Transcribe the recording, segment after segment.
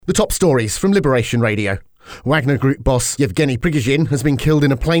The top stories from Liberation Radio. Wagner Group boss Yevgeny Prigozhin has been killed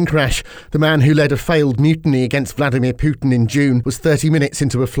in a plane crash. The man who led a failed mutiny against Vladimir Putin in June was 30 minutes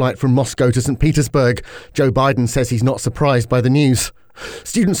into a flight from Moscow to St. Petersburg. Joe Biden says he's not surprised by the news.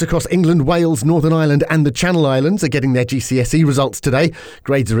 Students across England, Wales, Northern Ireland and the Channel Islands are getting their GCSE results today.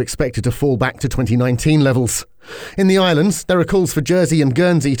 Grades are expected to fall back to 2019 levels. In the islands, there are calls for Jersey and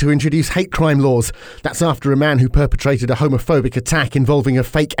Guernsey to introduce hate crime laws. That's after a man who perpetrated a homophobic attack involving a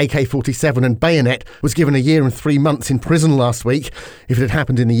fake AK-47 and bayonet was given a year and 3 months in prison last week. If it had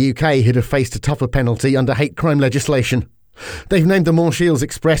happened in the UK, he'd have faced a tougher penalty under hate crime legislation. They've named the Montreals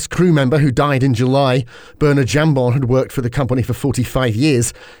Express crew member who died in July. Bernard Jambon had worked for the company for 45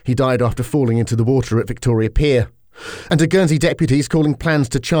 years. He died after falling into the water at Victoria Pier. And a Guernsey deputies calling plans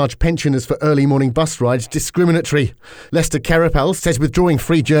to charge pensioners for early morning bus rides discriminatory. Lester Kerapel says withdrawing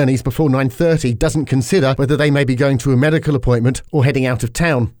free journeys before 9:30 doesn't consider whether they may be going to a medical appointment or heading out of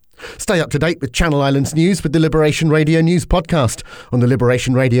town. Stay up to date with Channel Islands news with the Liberation Radio News podcast on the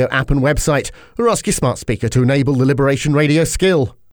Liberation Radio app and website, or ask your smart speaker to enable the Liberation Radio skill.